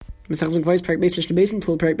The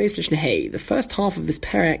first half of this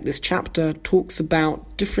parak, this chapter, talks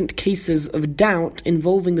about different cases of doubt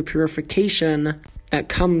involving the purification that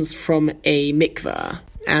comes from a mikveh.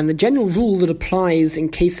 And the general rule that applies in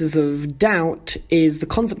cases of doubt is the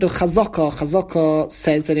concept of chazaka. Chazaka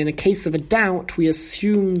says that in a case of a doubt, we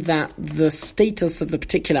assume that the status of the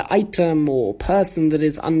particular item or person that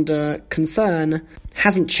is under concern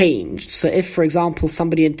hasn't changed. So if, for example,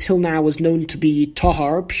 somebody until now was known to be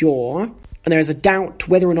tahar, pure, and there is a doubt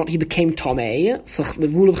whether or not he became tomei, so the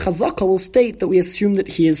rule of chazaka will state that we assume that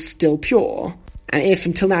he is still pure. And if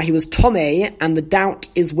until now he was tomei, and the doubt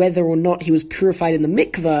is whether or not he was purified in the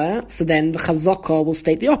mikveh, so then the chazaka will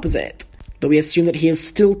state the opposite. That we assume that he is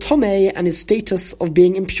still tomei, and his status of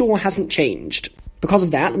being impure hasn't changed. Because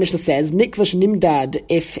of that, the Mishnah says, mikveh shenimdad,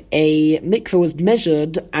 if a mikveh was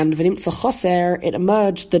measured, and v'nimtza choser, it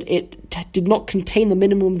emerged that it did not contain the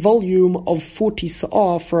minimum volume of 40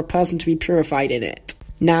 sa'ah for a person to be purified in it.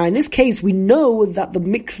 Now, in this case, we know that the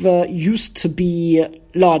mikveh used to be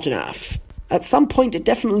large enough. At some point, it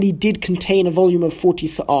definitely did contain a volume of 40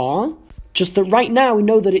 sa'ah, just that right now we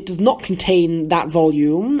know that it does not contain that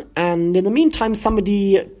volume, and in the meantime,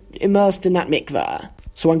 somebody immersed in that mikveh.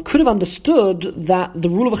 So one could have understood that the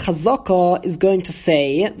rule of a chazaka is going to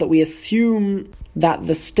say that we assume that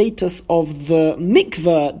the status of the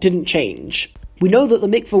mikveh didn't change. We know that the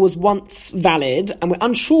mikveh was once valid, and we're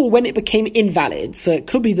unsure when it became invalid. So it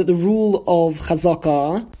could be that the rule of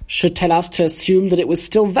chazaka should tell us to assume that it was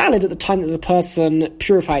still valid at the time that the person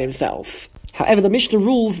purified himself. However, the Mishnah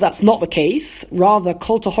rules that's not the case. Rather,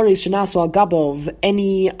 kol tahoris shenasu al gabov,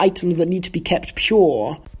 any items that need to be kept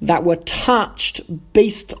pure, that were touched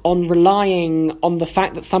based on relying on the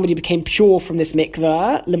fact that somebody became pure from this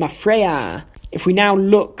mikveh, lemafreya. If we now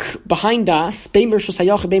look behind us, whether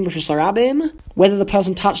the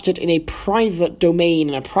person touched it in a private domain,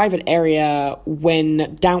 in a private area,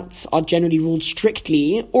 when doubts are generally ruled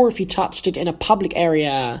strictly, or if he touched it in a public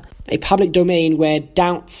area, a public domain where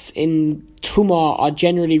doubts in tumah are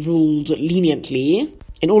generally ruled leniently,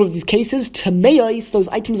 in all of these cases, tameyos, those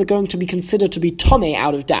items are going to be considered to be tomei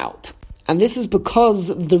out of doubt. And this is because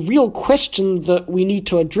the real question that we need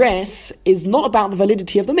to address is not about the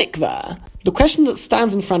validity of the mikveh. The question that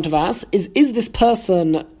stands in front of us is this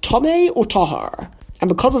person tomei or tahar? And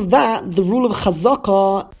because of that, the rule of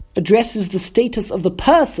chazaka addresses the status of the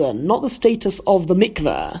person, not the status of the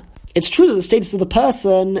mikveh. It's true that the status of the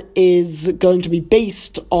person is going to be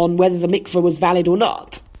based on whether the mikveh was valid or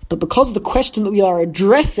not. But because the question that we are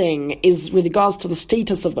addressing is with regards to the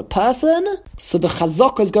status of the person, so the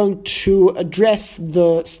chazaka is going to address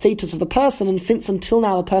the status of the person, and since until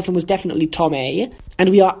now the person was definitely tomei, and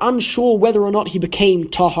we are unsure whether or not he became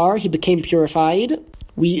tahar, he became purified,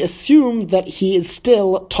 we assume that he is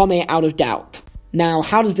still tomei out of doubt. Now,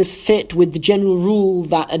 how does this fit with the general rule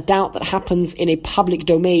that a doubt that happens in a public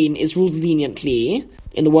domain is ruled leniently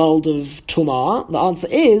in the world of tumah? The answer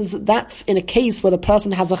is, that's in a case where the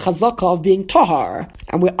person has a chazaka of being tahar,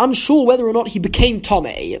 and we're unsure whether or not he became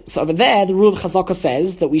tomei. So over there, the rule of chazaka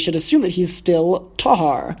says that we should assume that he's still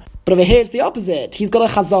tahar. But over here, it's the opposite. He's got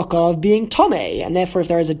a chazaka of being tomei, and therefore if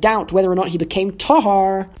there is a doubt whether or not he became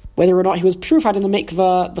tahar, whether or not he was purified in the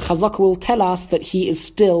mikveh, the chazaka will tell us that he is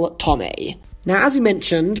still tomei. Now, as we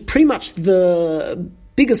mentioned, pretty much the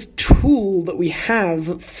biggest tool that we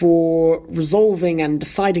have for resolving and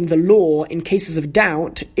deciding the law in cases of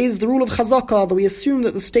doubt is the rule of chazaka, that we assume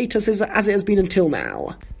that the status is as it has been until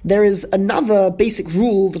now. There is another basic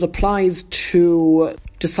rule that applies to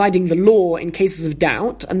deciding the law in cases of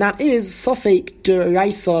doubt, and that is sofek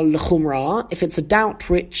d'oraisa l'chumra. If it's a doubt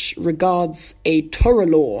which regards a Torah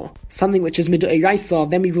law, something which is mid'oraisa,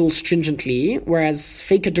 then we rule stringently, whereas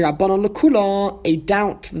feka d'rabbanan l'kula, a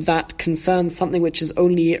doubt that concerns something which is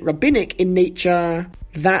only rabbinic in nature,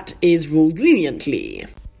 that is ruled leniently.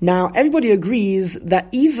 Now, everybody agrees that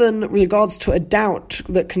even with regards to a doubt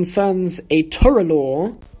that concerns a Torah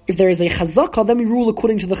law, if there is a chazaka, then we rule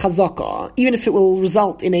according to the chazaka, even if it will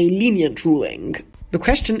result in a lenient ruling. The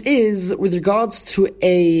question is, with regards to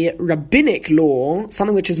a rabbinic law,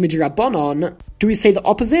 something which is midrabbanon, do we say the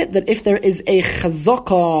opposite? That if there is a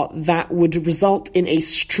chazaka that would result in a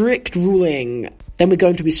strict ruling, then we're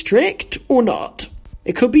going to be strict or not?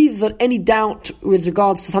 It could be that any doubt with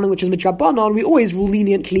regards to something which is midrabbanon, we always rule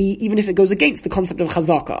leniently, even if it goes against the concept of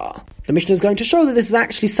chazaka. The Mishnah is going to show that this is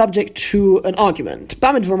actually subject to an argument.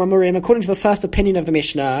 Bamidvar Mamurim, according to the first opinion of the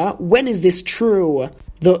Mishnah, when is this true?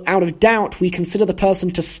 That out of doubt we consider the person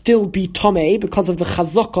to still be tomei because of the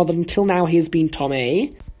chazaka that until now he has been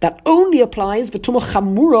tomei. That only applies b'tumah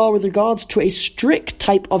chamura with regards to a strict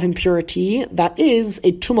type of impurity, that is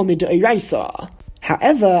a tumah mid'oraisa.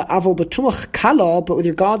 However, avol b'tumah kala, but with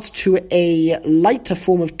regards to a lighter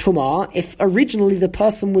form of tumah, if originally the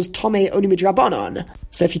person was tomei only midrabanan,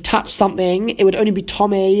 so if he touched something, it would only be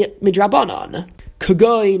tomei midrabanan.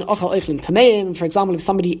 Kugoin ochal oichlin tameim, for example, if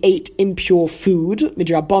somebody ate impure food,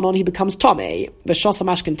 midrabanan, he becomes tomei. V'shasa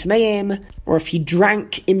mashkin tameim, or if he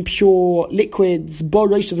drank impure liquids, bo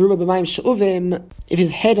rosh of ruba b'mayim she'uvim, if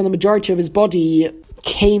his head and the majority of his body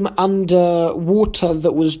came under water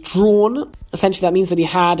that was drawn, essentially that means that he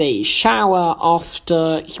had a shower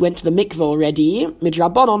after he went to the mikveh already.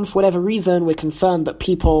 Midrabanan, for whatever reason, we're concerned that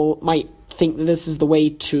people might think that this is the way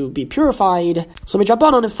to be purified. So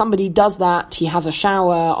midrabanan, if somebody does that, he has a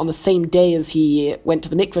shower on the same day as he went to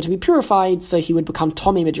the mikveh to be purified, so he would become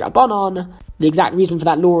tomei midrabanan. The exact reason for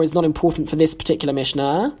that law is not important for this particular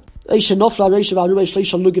Mishnah.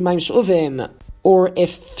 Or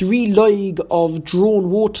if 3 loig of drawn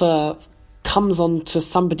water comes onto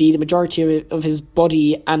somebody, the majority of his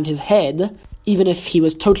body and his head, even if he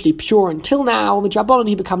was totally pure until now, midrabanan,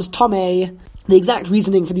 he becomes tomei. The exact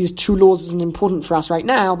reasoning for these 2 laws isn't important for us right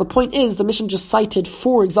now. The point is, the Mishnah just cited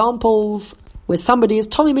 4 examples where somebody is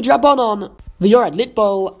tomei midrabanan. The Yorad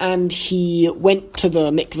Litbol, and he went to the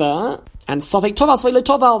mikveh, and Sofek Toval, Svele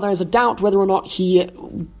Toval, there is a doubt whether or not he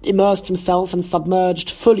immersed himself and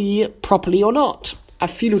submerged fully, properly or not.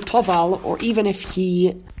 Afilu Toval, or even if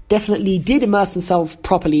he definitely did immerse himself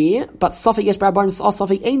properly, but Sofek Yesh Barbarim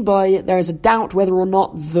Sofek Ein Boy, there is a doubt whether or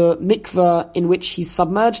not the mikveh in which he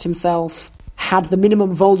submerged himself had the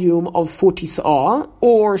minimum volume of 40 sa'ah,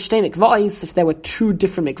 or shtei mikvahs, if there were 2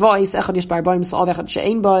 different mikvahs, echad yesh b'arbaim sa'ah v'echad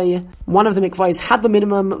she'ein b'ay, one of the mikvahs had the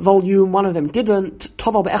minimum volume, one of them didn't,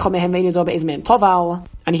 toval be'echad mehem ve'nido be'ez mehem toval,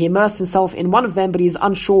 and he immersed himself in one of them, but he's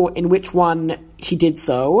unsure in which one he did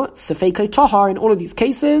so. Sefekei tahar, in all of these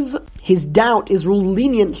cases, his doubt is ruled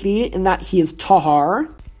leniently in that he is tahar,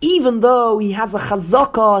 even though he has a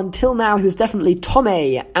chazaka. Until now he was definitely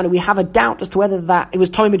tomei, and we have a doubt as to whether that it was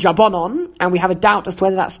tomei midrabanan, and we have a doubt as to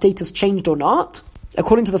whether that status changed or not.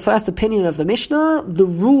 According to the first opinion of the Mishnah, the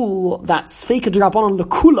rule that sfeika d'Rabbanan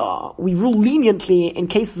lekula, we rule leniently in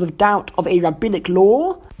cases of doubt of a rabbinic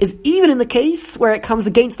law, is even in the case where it comes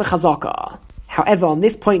against the chazaka. However, on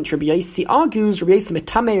this point, Rabbi Yossi argues, Rabbi Yossi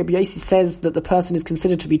metame, Rabbi Yossi says that the person is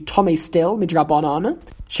considered to be tomei still, midrabanan.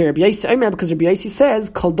 Rabbi Yossi Omer, because Rabbi Yossi says,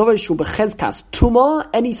 Kol dover shu b'chezkas tuma,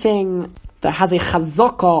 anything that has a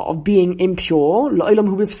chazaka of being impure, la'olam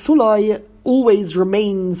hu b'fsulai, always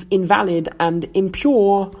remains invalid and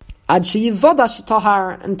impure, ad she'yivada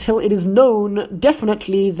sh'tahar, until it is known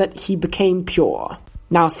definitely that he became pure.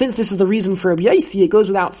 Now, since this is the reason for Rabbi Yossi, it goes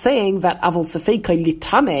without saying that avol sefeika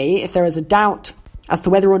litame, if there is a doubt as to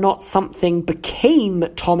whether or not something became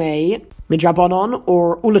tomei midrabanan,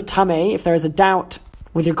 or ulatame, if there is a doubt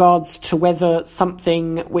with regards to whether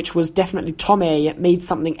something which was definitely tomei made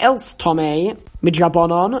something else tomei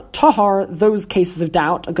midrabanan, tahar, those cases of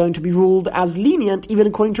doubt are going to be ruled as lenient even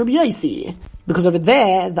according to Rabbi Yossi, because over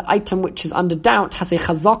there the item which is under doubt has a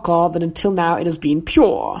chazaka that until now it has been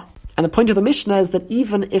pure. And the point of the Mishnah is that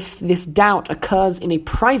even if this doubt occurs in a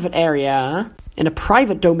private area, in a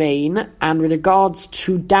private domain, and with regards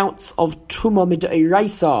to doubts of tumah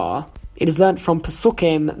midoraisa, it is learnt from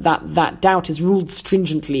Pesukim that doubt is ruled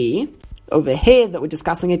stringently. Over here that we're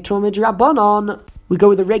discussing a tumah midrabanan, we go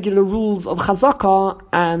with the regular rules of chazaka,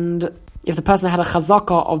 and if the person had a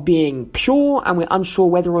chazaka of being pure, and we're unsure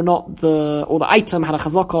whether or not the item had a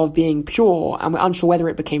chazaka of being pure, and we're unsure whether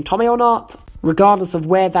it became tomei or not, regardless of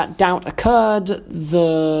where that doubt occurred,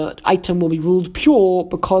 the item will be ruled pure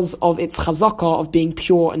because of its chazaka of being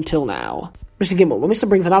pure until now. Mishnah Gimel. The Mishnah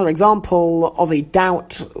brings another example of a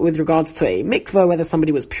doubt with regards to a mikveh, whether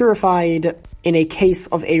somebody was purified in a case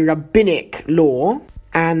of a rabbinic law.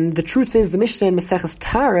 And the truth is, the Mishnah in Maseches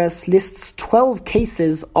Taharos lists 12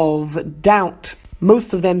 cases of doubt,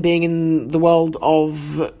 most of them being in the world of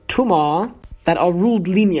tumah, that are ruled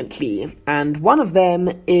leniently. And one of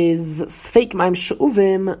them is Sfeik Maim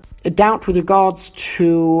She'uvim, a doubt with regards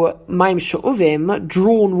to Maim She'uvim,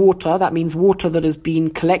 drawn water, that means water that has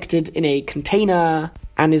been collected in a container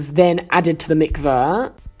and is then added to the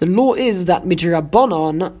mikveh. The law is that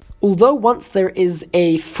midrabanan, although once there is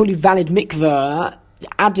a fully valid mikveh,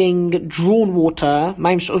 adding drawn water,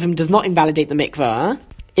 Maim She'uvim, does not invalidate the mikveh.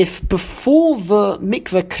 If before the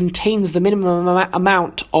mikveh contains the minimum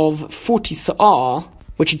amount of 40 sa'ah,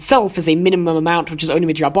 which itself is a minimum amount which is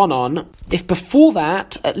only midrabanan, if before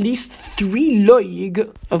that at least 3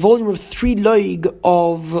 loig, a volume of 3 loig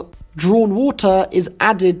of drawn water is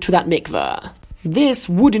added to that mikveh, this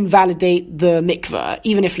would invalidate the mikveh,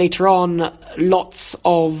 even if later on lots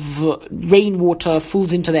of rainwater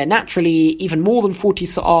falls into there naturally, even more than 40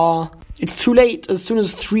 sa'ah. It's too late as soon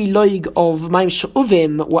as 3 loig of Maim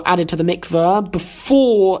She'uvim were added to the mikveh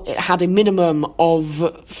before it had a minimum of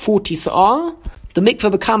 40 sa'ah, the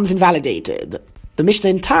mikveh becomes invalidated. The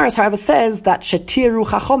Mishnah in Taras, however, says that Shetiru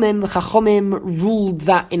Chachomim, the Chachomim ruled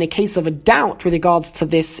that in a case of a doubt with regards to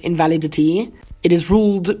this invalidity, it is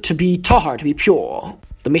ruled to be tahar, to be pure.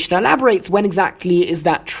 The Mishnah elaborates when exactly is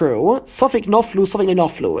that true. Sofik noflu, sofik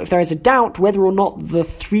noflu. If there is a doubt whether or not the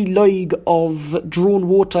 3 loig of drawn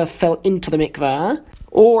water fell into the mikveh,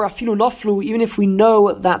 or afilu noflu, even if we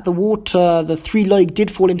know that the water, the 3 loig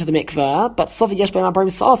did fall into the mikveh, but sofik yesh b'hem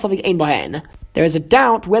abarim sa'ah, sofik ein b'hen. There is a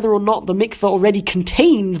doubt whether or not the mikveh already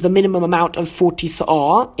contained the minimum amount of 40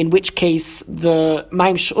 sa'ah, in which case the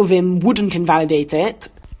Maim She'uvim wouldn't invalidate it,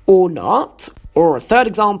 or not. Or a third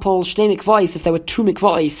example, Shnei mikvahis, if there were 2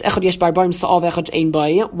 mikvahis, echad yesh b'arbaim sa'ah v'echad ein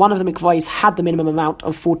b'hem, one of the mikvahis had the minimum amount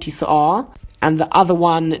of 40 sa'ah, and the other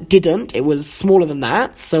one didn't, it was smaller than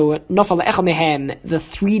that, so nofal echad mehem, the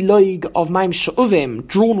 3 loig of Maim She'uvim,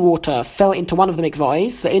 drawn water, fell into one of the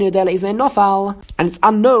mikvahis, ve'enu yodeh le'izmei nofal, and it's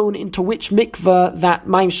unknown into which mikveh that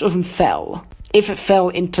Maim She'uvim fell. If it fell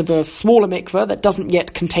into the smaller mikveh that doesn't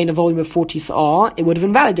yet contain a volume of 40 sa'ah, it would have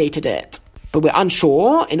invalidated it. But we're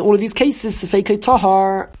unsure. In all of these cases, Sefekei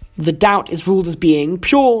Tahar, the doubt is ruled as being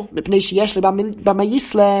pure, because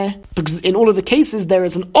in all of the cases there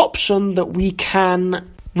is an option that we can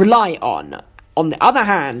rely on. On the other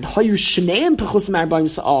hand, if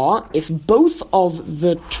both of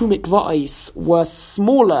the 2 mikvahis were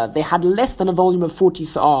smaller, they had less than a volume of 40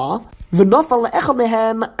 sa'ah, and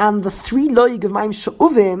the 3 loig of Maim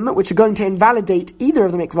She'uvim, which are going to invalidate either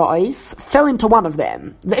of the mikvahis, fell into one of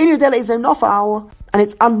them. And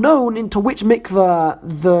it's unknown into which mikvah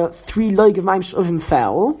the 3 loig of Maim She'uvim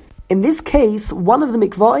fell. In this case, one of the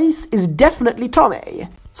mikvahis is definitely Tomei.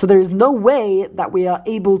 So there is no way that we are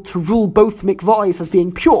able to rule both mikvahis as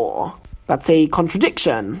being pure. That's a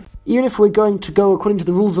contradiction. Even if we're going to go according to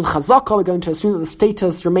the rules of Chazakah, we're going to assume that the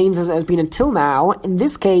status remains as it has been until now. In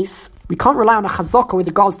this case, we can't rely on a Chazakah with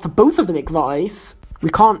regards to both of the mikvahis.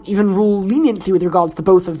 We can't even rule leniently with regards to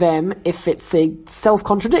both of them if it's a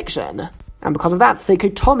self-contradiction. And because of that,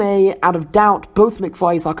 Sfeikei Tomei, out of doubt, both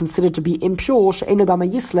mikvahis are considered to be impure, she'eino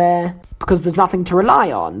b'ma yisleh, because there's nothing to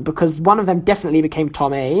rely on, because one of them definitely became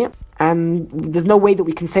Tomei, and there's no way that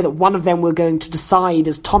we can say that one of them we're going to decide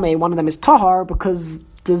as Tomei, one of them is Tahar, because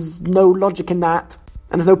there's no logic in that,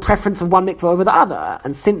 and there's no preference of one mikvah over the other.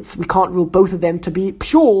 And since we can't rule both of them to be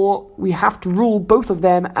pure, we have to rule both of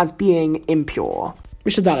them as being impure.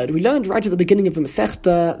 Mishnah Daled, we learned right at the beginning of the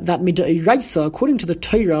Masechta that Mid'oraisa, according to the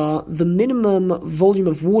Torah, the minimum volume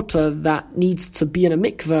of water that needs to be in a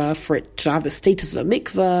mikveh for it to have the status of a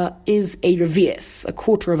mikveh is a revius, a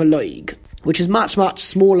quarter of a loig, which is much, much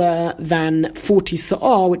smaller than 40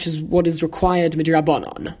 sa'ah, which is what is required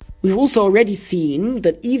midrabanon. We've also already seen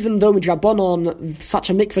that even though midrabanon,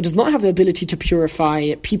 such a mikveh does not have the ability to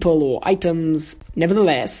purify people or items,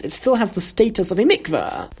 nevertheless, it still has the status of a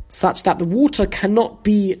mikveh, such that the water cannot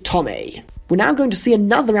be tomei. We're now going to see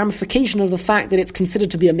another ramification of the fact that it's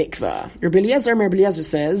considered to be a mikveh. Rabbi Eliezer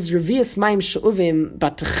says, Revius Maim She'uvim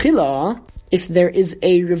Batchila, if there is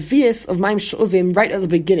a revius of Maim She'uvim right at the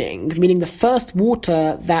beginning, meaning the first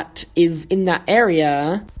water that is in that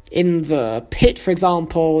area, in the pit, for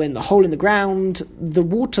example, in the hole in the ground, the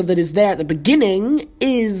water that is there at the beginning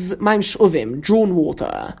is Maim She'uvim, drawn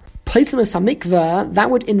water. Placemus HaMikveh, that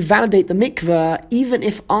would invalidate the mikveh, even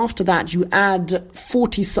if after that you add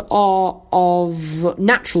 40 sa'ah of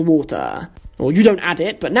natural water. Or you don't add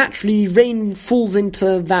it, but naturally rain falls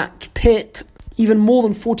into that pit, even more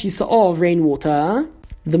than 40 sa'ah of rainwater,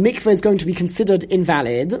 the mikveh is going to be considered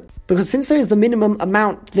invalid, because since there is the minimum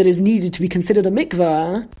amount that is needed to be considered a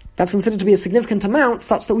mikveh, that's considered to be a significant amount,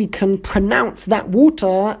 such that we can pronounce that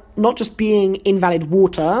water not just being invalid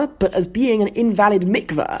water, but as being an invalid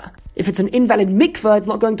mikveh. If it's an invalid mikveh, it's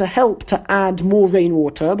not going to help to add more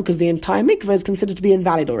rainwater, because the entire mikveh is considered to be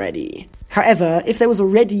invalid already. However, if there was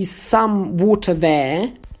already some water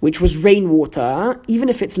there, which was rainwater, even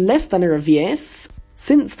if it's less than a revius,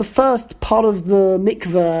 since the first part of the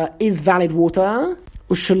mikveh is valid water,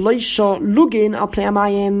 u'shaloisha lugin al pnei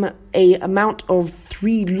hamayim, a amount of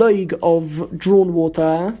 3 loig of drawn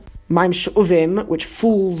water, Maim She'uvim, which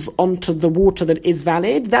falls onto the water that is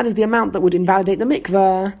valid, that is the amount that would invalidate the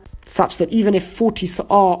mikveh, such that even if 40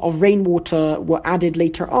 sa'ah of rainwater were added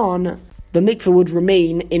later on, the mikveh would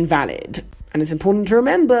remain invalid. And it's important to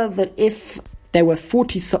remember that if there were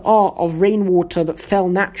 40 sa'ah of rainwater that fell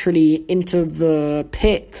naturally into the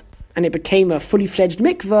pit, and it became a fully fledged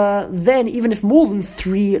mikveh, then even if more than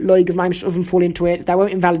 3 loig of Maim She'uvim fall into it, that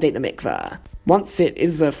won't invalidate the mikveh. Once it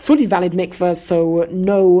is a fully valid mikveh, so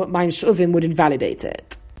no Mayim She'uvim would invalidate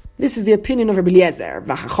it. This is the opinion of Rabbi Eliezer.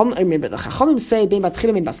 The Chachamim say, bein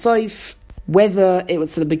batchilim bein basoif, whether it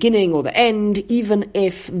was to the beginning or the end, even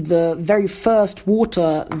if the very first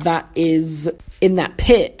water that is in that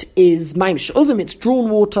pit is Mayim She'uvim, it's drawn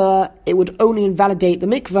water, it would only invalidate the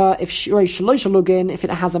mikveh if Shirei Shalosh Lugin, if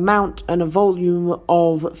it has a mount and a volume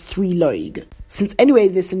of 3 loig. Since anyway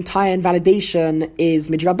this entire invalidation is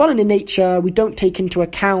midrabanan in nature, we don't take into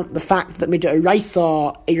account the fact that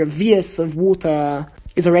midoraisa, a revius of water,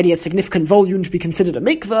 is already a significant volume to be considered a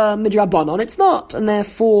mikveh. Midrabanan it's not, and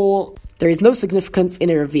therefore there is no significance in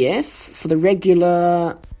a revius, so the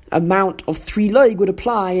regular amount of 3 loig would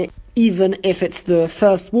apply even if it's the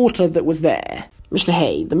first water that was there. Mishnah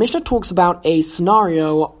Hey, the Mishnah talks about a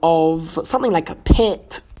scenario of something like a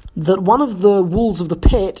pit, that one of the walls of the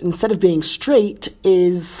pit, instead of being straight,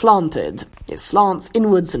 is slanted. It slants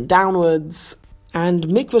inwards and downwards. And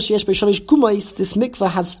mikvah sheyesh bo shalish gumos, this mikvah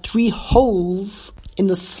has 3 holes in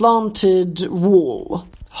the slanted wall.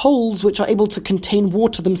 Holes which are able to contain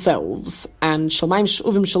water themselves. And shalmaim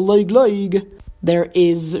she'uvim shal loig loig, there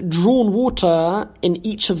is drawn water in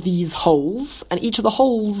each of these holes, and each of the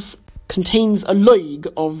holes contains a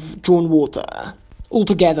loig of drawn water.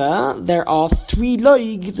 Altogether, there are 3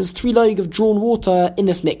 loig, there's 3 loig of drawn water in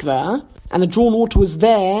this mikveh, and the drawn water was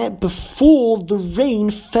there before the rain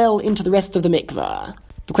fell into the rest of the mikveh.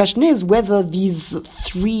 The question is whether these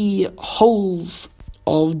 3 holes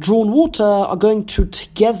of drawn water are going to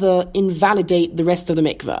together invalidate the rest of the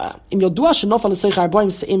mikveh.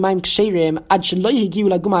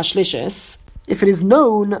 If it is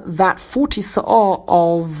known that 40 sa'ah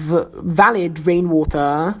of valid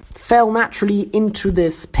rainwater fell naturally into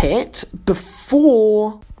this pit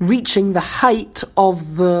before reaching the height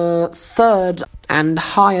of the 3rd and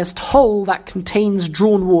highest hole that contains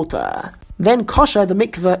drawn water, then kosher, the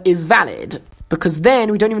mikveh, is valid, because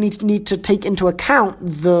then we don't even need to take into account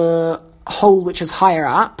the hole which is higher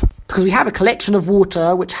up, because we have a collection of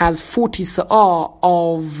water which has 40 sa'ah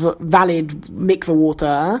of valid mikveh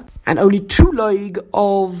water, and only 2 loig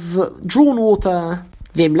of drawn water.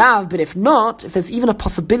 Vim lav, but if not, if there's even a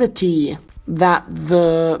possibility that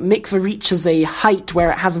the mikveh reaches a height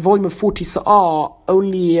where it has a volume of 40 sa'ah,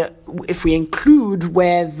 only if we include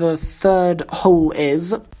where the 3rd hole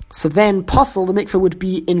is, so then posel, the mikveh would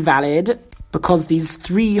be invalid, because these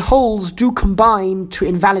 3 holes do combine to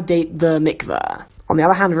invalidate the mikveh. On the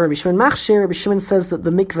other hand, Rabbi Shimon Machshir, Rabbi Shimon says that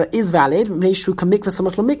the mikveh is valid,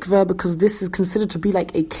 because this is considered to be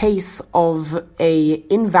like a case of a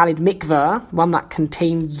invalid mikveh, one that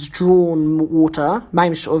contains drawn water,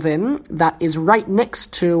 Mayim She'uvim, that is right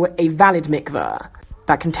next to a valid mikveh,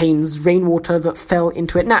 that contains rainwater that fell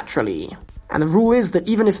into it naturally. And the rule is that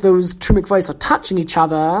even if those 2 mikvahs are touching each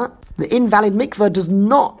other, the invalid mikveh does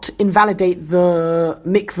not invalidate the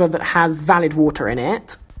mikveh that has valid water in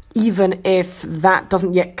it, even if that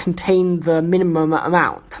doesn't yet contain the minimum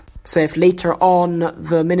amount. So if later on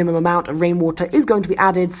the minimum amount of rainwater is going to be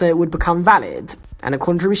added, so it would become valid. And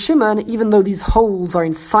according to Rabbi Shimon, even though these holes are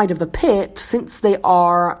inside of the pit, since they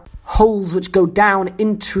are holes which go down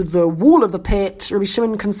into the wall of the pit, Rabbi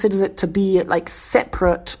Shimon considers it to be like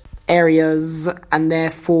separate areas, and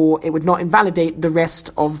therefore it would not invalidate the rest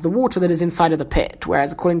of the water that is inside of the pit.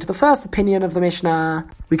 Whereas according to the first opinion of the Mishnah,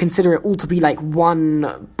 we consider it all to be like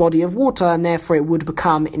one body of water, and therefore it would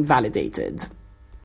become invalidated.